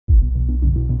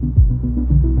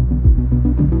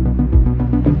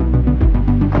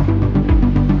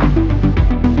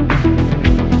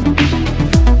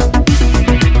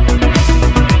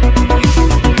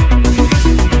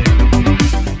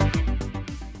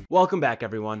Welcome back,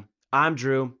 everyone. I'm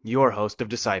Drew, your host of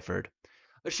Deciphered,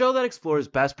 a show that explores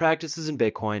best practices in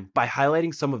Bitcoin by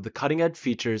highlighting some of the cutting-edge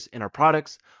features in our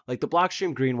products like the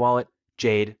Blockstream Green wallet,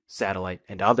 Jade, Satellite,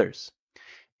 and others.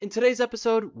 In today's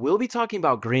episode, we'll be talking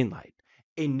about Greenlight,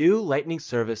 a new Lightning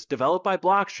service developed by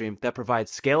Blockstream that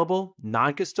provides scalable,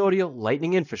 non-custodial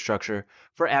Lightning infrastructure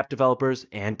for app developers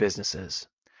and businesses.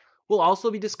 We'll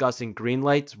also be discussing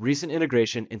Greenlight's recent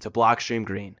integration into Blockstream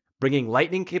Green, bringing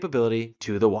Lightning capability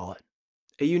to the wallet.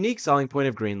 A unique selling point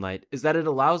of Greenlight is that it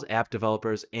allows app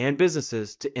developers and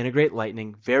businesses to integrate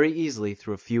Lightning very easily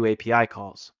through a few API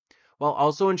calls, while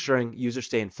also ensuring users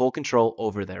stay in full control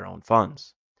over their own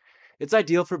funds. It's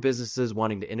ideal for businesses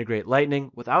wanting to integrate Lightning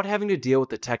without having to deal with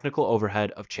the technical overhead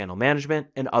of channel management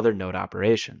and other node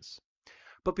operations.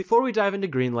 But before we dive into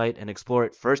Greenlight and explore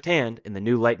it firsthand in the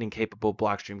new Lightning-capable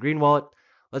Blockstream Green wallet,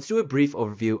 let's do a brief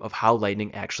overview of how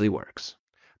Lightning actually works.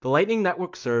 The Lightning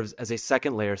Network serves as a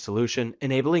second-layer solution,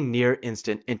 enabling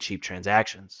near-instant and cheap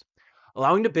transactions,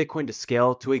 allowing the Bitcoin to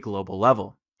scale to a global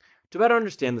level. To better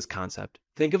understand this concept,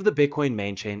 think of the Bitcoin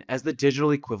main chain as the digital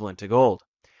equivalent to gold,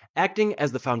 acting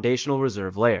as the foundational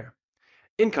reserve layer.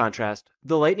 In contrast,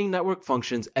 the Lightning Network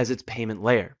functions as its payment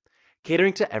layer,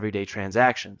 catering to everyday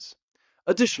transactions.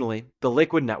 Additionally, the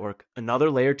Liquid Network, another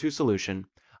Layer 2 solution,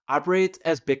 operates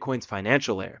as Bitcoin's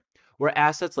financial layer, where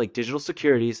assets like digital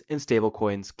securities and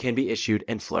stablecoins can be issued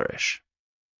and flourish.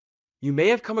 You may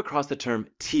have come across the term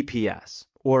TPS,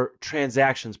 or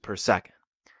transactions per second.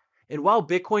 And while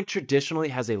Bitcoin traditionally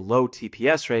has a low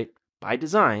TPS rate, by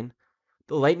design,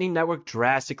 the Lightning Network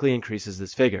drastically increases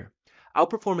this figure,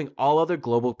 outperforming all other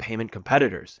global payment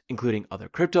competitors, including other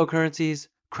cryptocurrencies,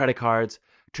 credit cards,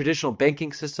 traditional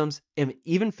banking systems, and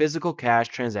even physical cash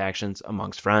transactions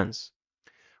amongst friends.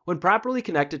 When properly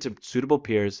connected to suitable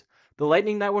peers, the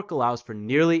Lightning Network allows for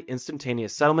nearly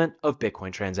instantaneous settlement of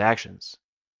Bitcoin transactions.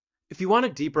 If you want a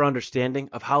deeper understanding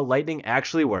of how Lightning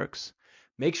actually works,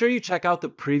 make sure you check out the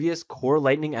previous Core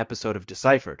Lightning episode of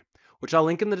Deciphered, which I'll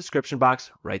link in the description box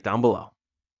right down below.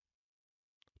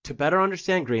 To better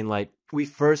understand Greenlight, we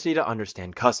first need to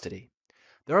understand custody.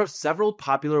 There are several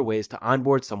popular ways to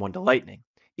onboard someone to Lightning,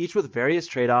 each with various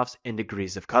trade-offs and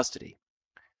degrees of custody.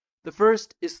 The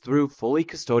first is through fully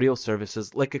custodial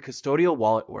services like a custodial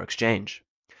wallet or exchange.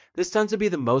 This tends to be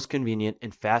the most convenient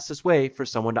and fastest way for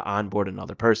someone to onboard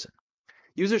another person.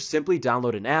 Users simply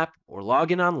download an app or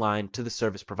log in online to the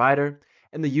service provider,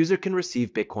 and the user can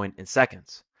receive Bitcoin in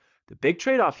seconds. The big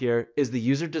trade-off here is the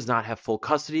user does not have full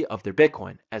custody of their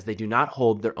Bitcoin, as they do not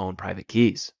hold their own private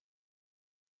keys.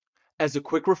 As a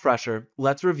quick refresher,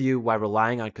 let's review why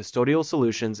relying on custodial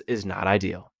solutions is not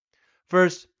ideal.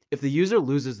 First, if the user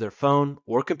loses their phone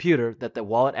or computer that the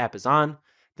wallet app is on,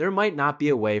 there might not be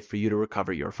a way for you to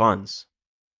recover your funds.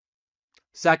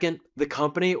 Second, the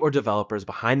company or developers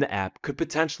behind the app could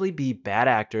potentially be bad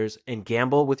actors and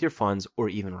gamble with your funds or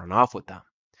even run off with them.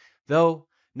 Though,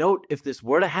 note if this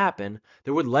were to happen,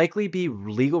 there would likely be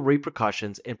legal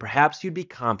repercussions and perhaps you'd be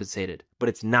compensated, but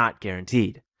it's not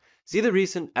guaranteed. See the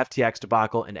recent FTX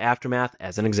debacle and aftermath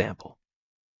as an example.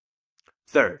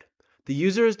 Third, the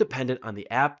user is dependent on the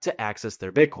app to access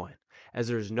their Bitcoin, as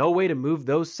there is no way to move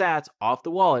those sats off the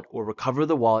wallet or recover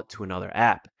the wallet to another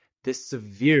app. This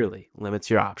severely limits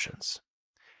your options.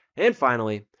 And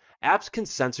finally, apps can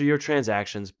censor your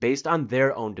transactions based on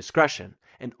their own discretion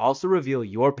and also reveal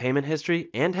your payment history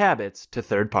and habits to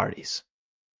third parties.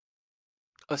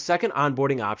 A second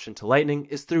onboarding option to Lightning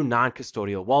is through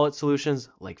non-custodial wallet solutions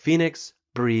like Phoenix,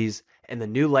 Breeze, and the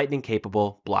new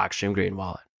Lightning-capable Blockstream Green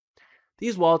wallet.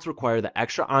 These wallets require the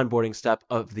extra onboarding step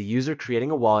of the user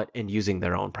creating a wallet and using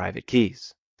their own private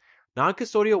keys.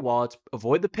 Non-custodial wallets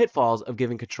avoid the pitfalls of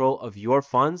giving control of your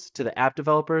funds to the app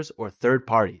developers or third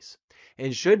parties,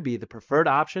 and should be the preferred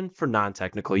option for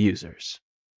non-technical users.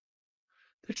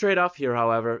 The trade-off here,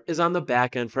 however, is on the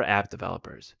back end for app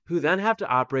developers, who then have to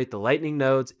operate the Lightning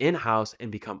nodes in-house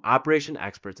and become operation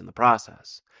experts in the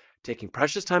process, taking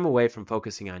precious time away from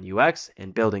focusing on UX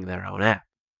and building their own app.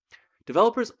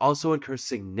 Developers also incur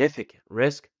significant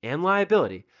risk and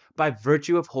liability by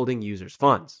virtue of holding users'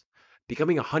 funds,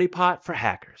 becoming a honeypot for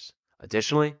hackers.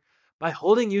 Additionally, by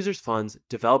holding users' funds,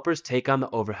 developers take on the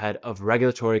overhead of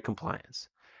regulatory compliance,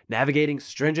 navigating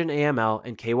stringent AML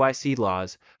and KYC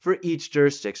laws for each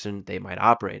jurisdiction they might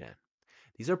operate in.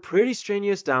 These are pretty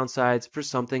strenuous downsides for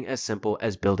something as simple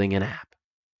as building an app.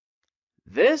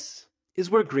 This is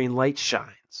where Greenlight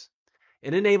shines.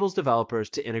 It enables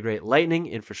developers to integrate Lightning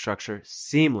infrastructure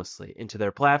seamlessly into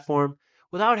their platform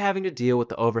without having to deal with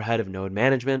the overhead of node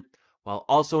management, while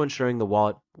also ensuring the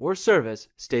wallet or service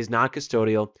stays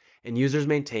non-custodial and users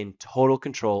maintain total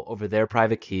control over their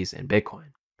private keys and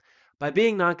Bitcoin. By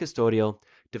being non-custodial,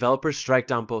 developers strike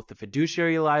down both the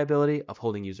fiduciary liability of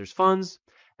holding users' funds,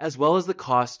 as well as the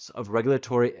costs of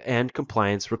regulatory and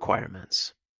compliance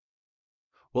requirements.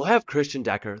 We'll have Christian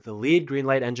Decker, the lead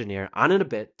Greenlight engineer, on in a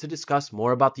bit to discuss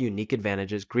more about the unique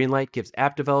advantages Greenlight gives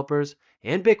app developers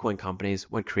and Bitcoin companies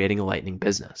when creating a Lightning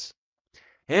business.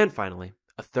 And finally,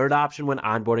 a third option when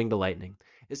onboarding to Lightning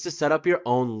is to set up your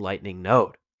own Lightning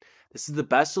node. This is the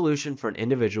best solution for an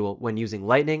individual when using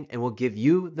Lightning and will give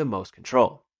you the most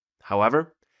control.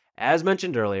 However, as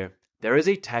mentioned earlier, there is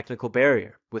a technical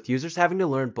barrier, with users having to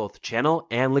learn both channel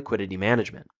and liquidity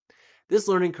management. This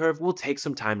learning curve will take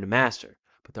some time to master,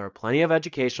 but there are plenty of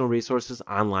educational resources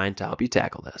online to help you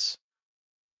tackle this.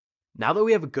 Now that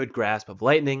we have a good grasp of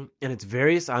Lightning and its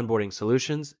various onboarding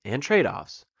solutions and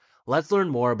trade-offs, let's learn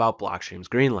more about Blockstream's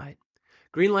Greenlight.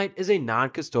 Greenlight is a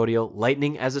non-custodial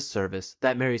Lightning as a service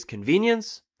that marries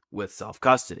convenience with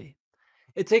self-custody.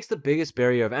 It takes the biggest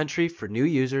barrier of entry for new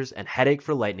users and headache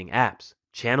for Lightning apps,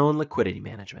 channel and liquidity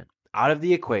management, out of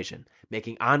the equation,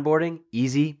 making onboarding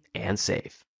easy and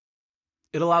safe.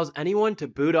 It allows anyone to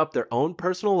boot up their own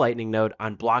personal Lightning node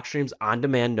on Blockstream's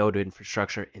on-demand node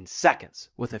infrastructure in seconds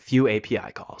with a few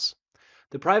API calls.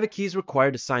 The private keys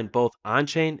required to sign both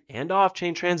on-chain and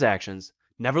off-chain transactions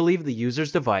never leave the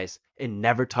user's device and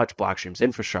never touch Blockstream's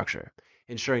infrastructure,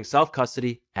 ensuring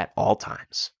self-custody at all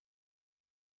times.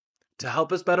 To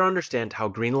help us better understand how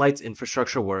Greenlight's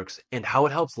infrastructure works and how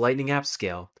it helps Lightning apps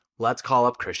scale, let's call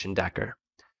up Christian Decker.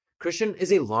 Christian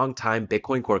is a longtime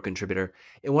Bitcoin Core contributor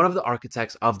and one of the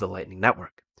architects of the Lightning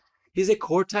Network. He's a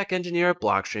core tech engineer at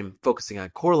Blockstream focusing on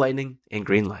core Lightning and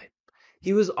Greenlight.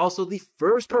 He was also the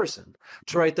first person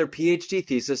to write their PhD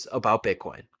thesis about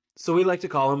Bitcoin, so we like to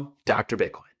call him Dr.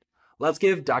 Bitcoin. Let's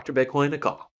give Dr. Bitcoin a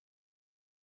call.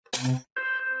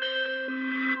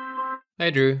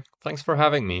 Hey Drew, thanks for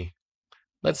having me.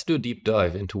 Let's do a deep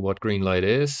dive into what Greenlight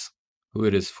is, who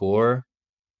it is for,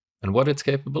 and what its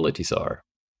capabilities are.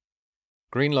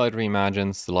 Greenlight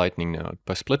reimagines the Lightning node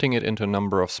by splitting it into a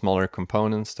number of smaller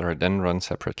components that are then run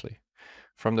separately.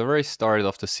 From the very start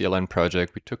of the CLN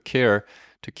project, we took care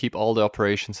to keep all the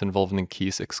operations involving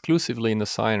keys exclusively in the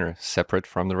signer, separate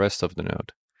from the rest of the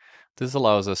node. This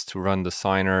allows us to run the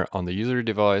signer on the user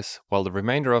device, while the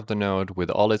remainder of the node,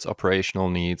 with all its operational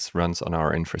needs, runs on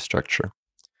our infrastructure.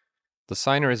 The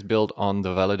signer is built on the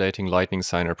Validating Lightning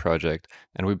Signer project,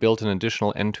 and we built an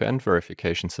additional end-to-end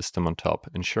verification system on top,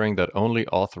 ensuring that only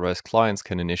authorized clients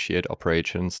can initiate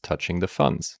operations touching the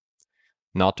funds,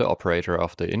 not the operator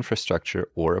of the infrastructure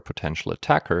or a potential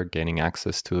attacker gaining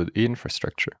access to the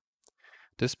infrastructure.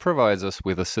 This provides us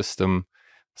with a system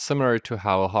similar to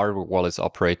how hardware wallets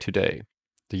operate today.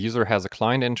 The user has a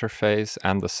client interface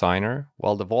and the signer,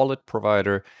 while the wallet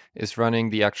provider is running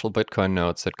the actual Bitcoin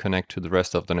nodes that connect to the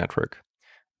rest of the network.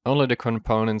 Only the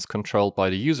components controlled by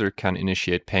the user can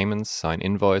initiate payments, sign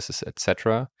invoices,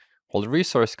 etc., while the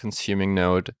resource-consuming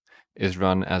node is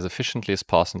run as efficiently as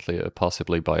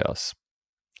possibly by us.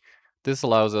 This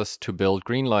allows us to build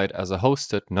Greenlight as a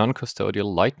hosted,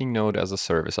 non-custodial Lightning node as a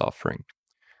service offering.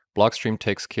 Blockstream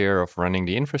takes care of running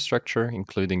the infrastructure,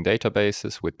 including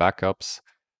databases with backups,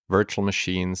 virtual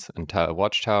machines, and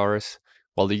watchtowers,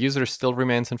 while the user still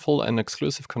remains in full and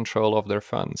exclusive control of their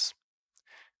funds.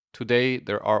 Today,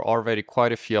 there are already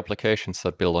quite a few applications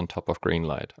that build on top of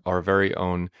Greenlight. Our very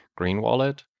own Green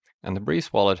Wallet and the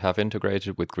Breeze wallet have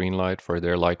integrated with Greenlight for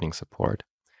their Lightning support.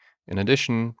 In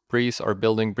addition, Breeze are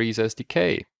building Breeze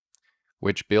SDK,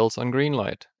 which builds on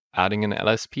Greenlight, adding an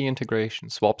LSP integration,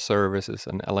 swap services,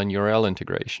 and LNURL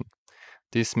integration.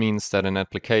 This means that an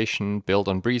application built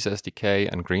on Breeze SDK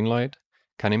and Greenlight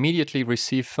can immediately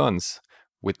receive funds,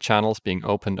 with channels being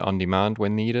opened on demand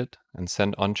when needed, and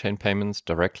send on-chain payments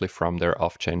directly from their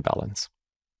off-chain balance.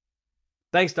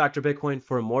 Thanks, Dr. Bitcoin,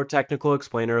 for a more technical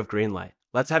explainer of Greenlight.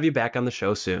 Let's have you back on the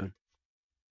show soon.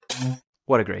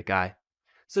 What a great guy.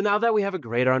 So now that we have a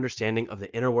greater understanding of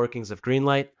the inner workings of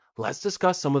Greenlight, let's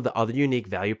discuss some of the other unique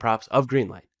value props of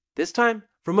Greenlight, this time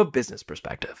from a business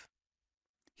perspective.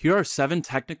 Here are 7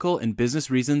 technical and business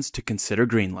reasons to consider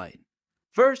Greenlight.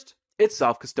 First, it's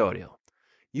self-custodial.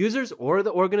 Users or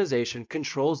the organization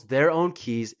controls their own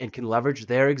keys and can leverage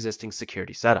their existing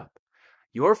security setup.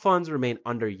 Your funds remain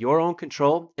under your own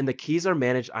control and the keys are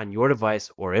managed on your device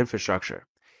or infrastructure,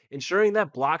 ensuring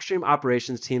that Blockstream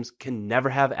operations teams can never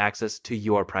have access to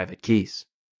your private keys.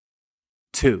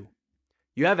 2.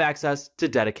 You have access to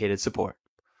dedicated support.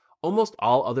 Almost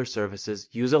all other services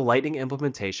use a Lightning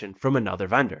implementation from another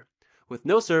vendor, with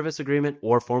no service agreement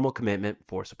or formal commitment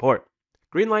for support.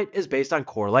 Greenlight is based on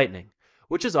core Lightning,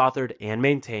 which is authored and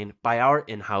maintained by our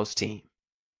in-house team.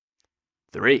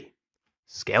 3.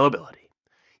 Scalability.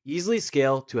 Easily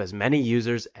scale to as many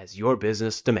users as your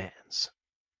business demands.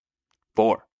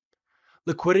 4.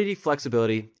 Liquidity,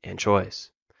 flexibility, and choice.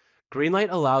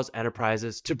 Greenlight allows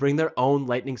enterprises to bring their own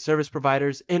Lightning service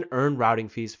providers and earn routing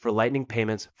fees for Lightning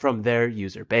payments from their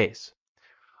user base.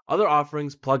 Other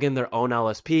offerings plug in their own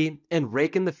LSP and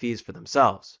rake in the fees for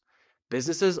themselves.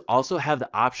 Businesses also have the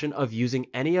option of using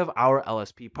any of our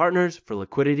LSP partners for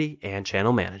liquidity and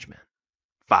channel management.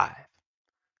 5.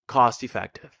 Cost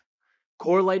effective.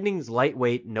 Core Lightning's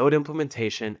lightweight node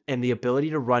implementation and the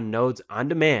ability to run nodes on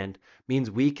demand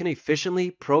means we can efficiently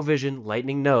provision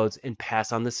Lightning nodes and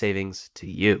pass on the savings to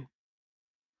you.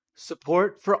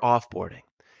 Support for offboarding.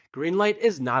 Greenlight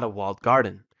is not a walled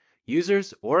garden.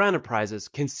 Users or enterprises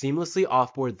can seamlessly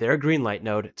offboard their Greenlight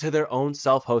node to their own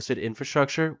self-hosted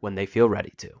infrastructure when they feel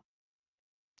ready to.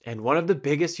 And one of the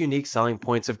biggest unique selling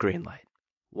points of Greenlight: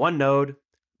 one node,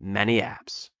 many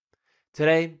apps.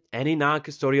 Today, any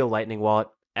non-custodial Lightning wallet,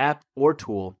 app, or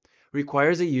tool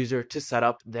requires a user to set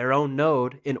up their own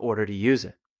node in order to use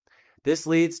it. This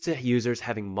leads to users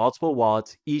having multiple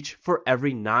wallets, each for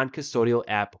every non-custodial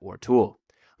app or tool,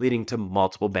 leading to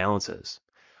multiple balances.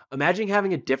 Imagine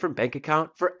having a different bank account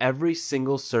for every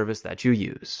single service that you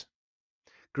use.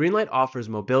 Greenlight offers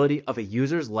mobility of a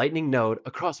user's Lightning node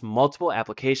across multiple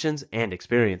applications and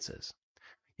experiences.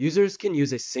 Users can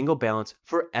use a single balance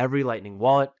for every Lightning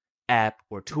wallet, app,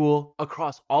 or tool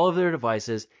across all of their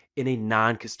devices in a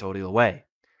non-custodial way.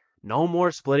 No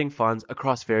more splitting funds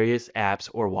across various apps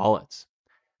or wallets.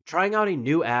 Trying out a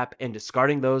new app and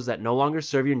discarding those that no longer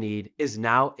serve your need is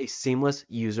now a seamless,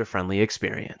 user-friendly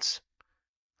experience.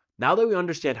 Now that we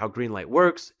understand how Greenlight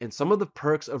works and some of the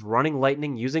perks of running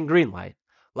Lightning using Greenlight,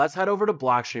 let's head over to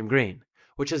Blockstream Green,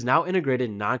 which has now integrated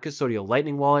non-custodial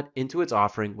Lightning wallet into its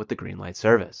offering with the Greenlight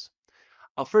service.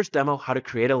 I'll first demo how to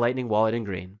create a Lightning wallet in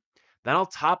Green. Then I'll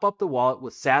top up the wallet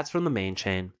with sats from the main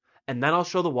chain, and then I'll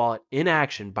show the wallet in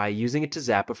action by using it to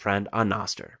zap a friend on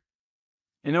Nostr.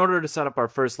 In order to set up our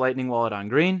first Lightning wallet on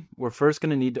Green, we're first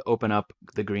going to need to open up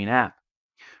the Green app.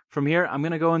 From here, I'm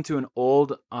going to go into an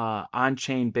old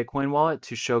on-chain Bitcoin wallet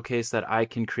to showcase that I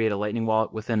can create a Lightning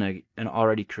wallet within an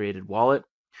already created wallet.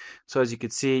 So as you can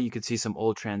see some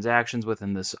old transactions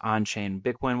within this on-chain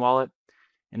Bitcoin wallet.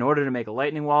 In order to make a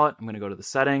Lightning wallet, I'm going to go to the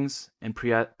settings and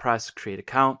press create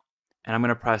account. And I'm going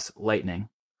to press Lightning.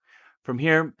 From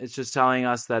here, it's just telling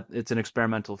us that it's an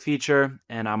experimental feature,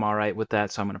 and I'm all right with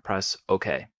that, so I'm going to press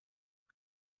OK.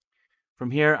 From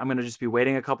here, I'm going to just be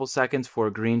waiting a couple seconds for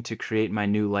Green to create my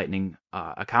new Lightning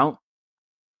account.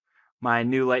 My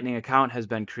new Lightning account has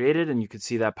been created, and you can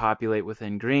see that populate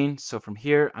within Green. So from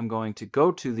here, I'm going to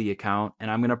go to the account, and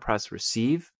I'm going to press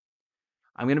Receive.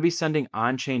 I'm going to be sending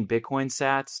on-chain Bitcoin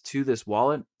sats to this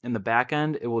wallet. In the back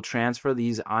end, it will transfer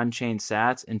these on-chain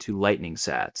sats into Lightning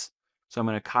sats. So I'm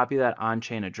going to copy that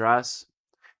on-chain address.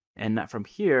 And from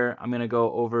here, I'm going to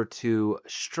go over to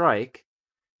Strike.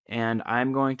 And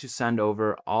I'm going to send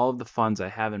over all of the funds I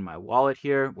have in my wallet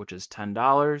here, which is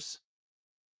 $10.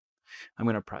 I'm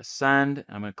going to press Send.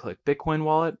 And I'm going to click Bitcoin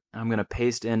wallet. And I'm going to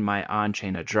paste in my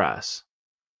on-chain address.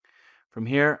 From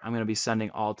here, I'm going to be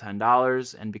sending all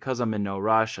 $10, and because I'm in no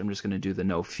rush, I'm just going to do the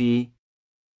no fee.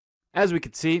 As we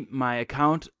can see, my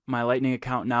Lightning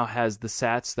account now has the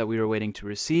sats that we were waiting to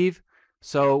receive.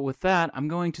 So with that, I'm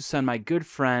going to send my good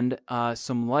friend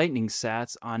some Lightning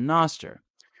sats on Nostr.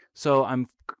 So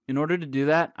in order to do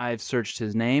that, I've searched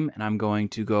his name, and I'm going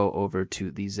to go over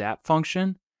to the zap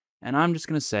function, and I'm just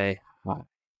going to say hi.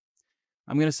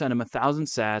 I'm going to send him 1,000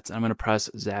 sats, and I'm going to press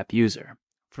zap user.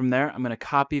 From there, I'm going to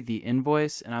copy the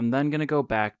invoice, and I'm then going to go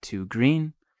back to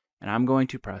Green, and I'm going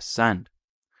to press Send.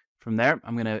 From there,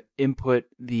 I'm going to input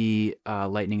the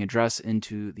Lightning address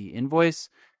into the invoice.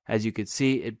 As you can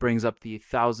see, it brings up the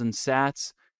 1,000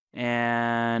 sats,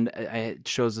 and it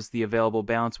shows us the available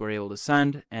balance we're able to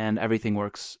send, and everything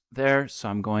works there, so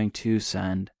I'm going to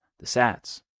send the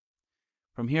sats.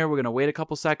 From here, we're going to wait a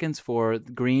couple seconds for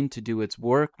Green to do its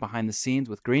work behind the scenes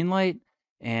with Greenlight.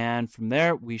 And from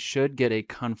there, we should get a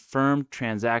confirmed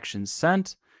transaction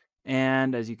sent.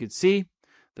 And as you can see,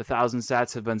 the 1,000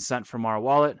 sats have been sent from our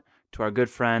wallet to our good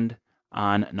friend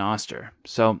on Nostr.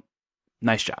 So,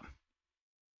 nice job.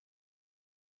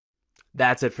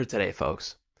 That's it for today,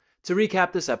 folks. To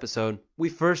recap this episode, we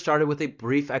first started with a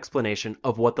brief explanation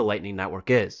of what the Lightning Network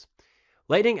is.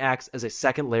 Lightning acts as a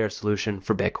second layer solution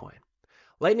for Bitcoin.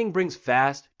 Lightning brings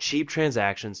fast, cheap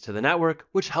transactions to the network,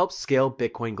 which helps scale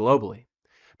Bitcoin globally.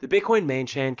 The Bitcoin main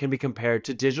chain can be compared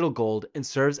to digital gold and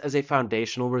serves as a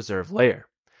foundational reserve layer.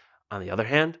 On the other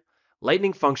hand,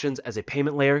 Lightning functions as a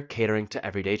payment layer catering to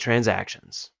everyday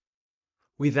transactions.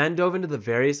 We then dove into the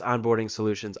various onboarding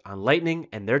solutions on Lightning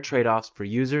and their trade-offs for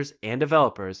users and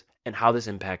developers and how this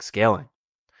impacts scaling.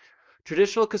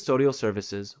 Traditional custodial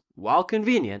services, while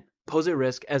convenient, pose a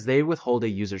risk as they withhold a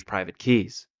user's private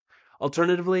keys.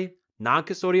 Alternatively,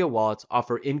 non-custodial wallets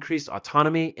offer increased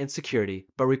autonomy and security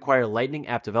but require Lightning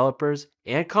app developers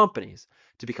and companies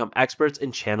to become experts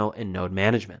in channel and node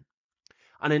management.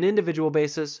 On an individual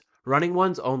basis, running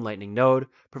one's own Lightning node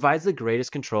provides the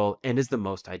greatest control and is the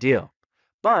most ideal,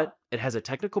 but it has a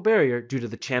technical barrier due to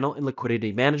the channel and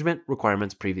liquidity management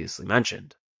requirements previously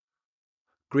mentioned.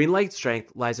 Greenlight's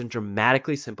strength lies in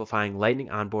dramatically simplifying Lightning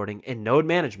onboarding and node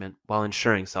management while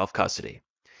ensuring self-custody.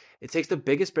 It takes the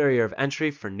biggest barrier of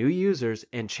entry for new users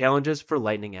and challenges for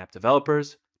Lightning app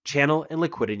developers, channel and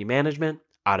liquidity management,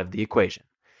 out of the equation,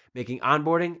 making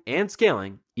onboarding and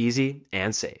scaling easy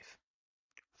and safe.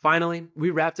 Finally,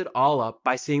 we wrapped it all up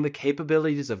by seeing the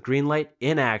capabilities of Greenlight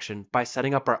in action by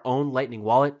setting up our own Lightning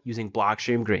wallet using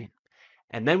Blockstream Green.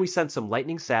 And then we sent some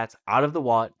Lightning sats out of the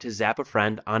wallet to zap a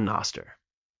friend on Nostr.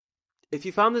 If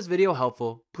you found this video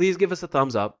helpful, please give us a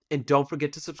thumbs up and don't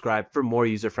forget to subscribe for more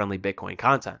user-friendly Bitcoin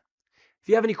content. If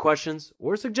you have any questions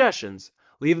or suggestions,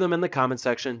 leave them in the comment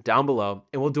section down below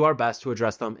and we'll do our best to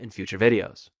address them in future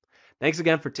videos. Thanks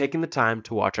again for taking the time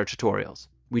to watch our tutorials.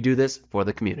 We do this for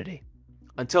the community.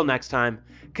 Until next time,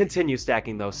 continue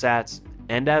stacking those sats,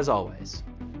 and as always,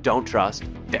 don't trust,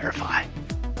 verify.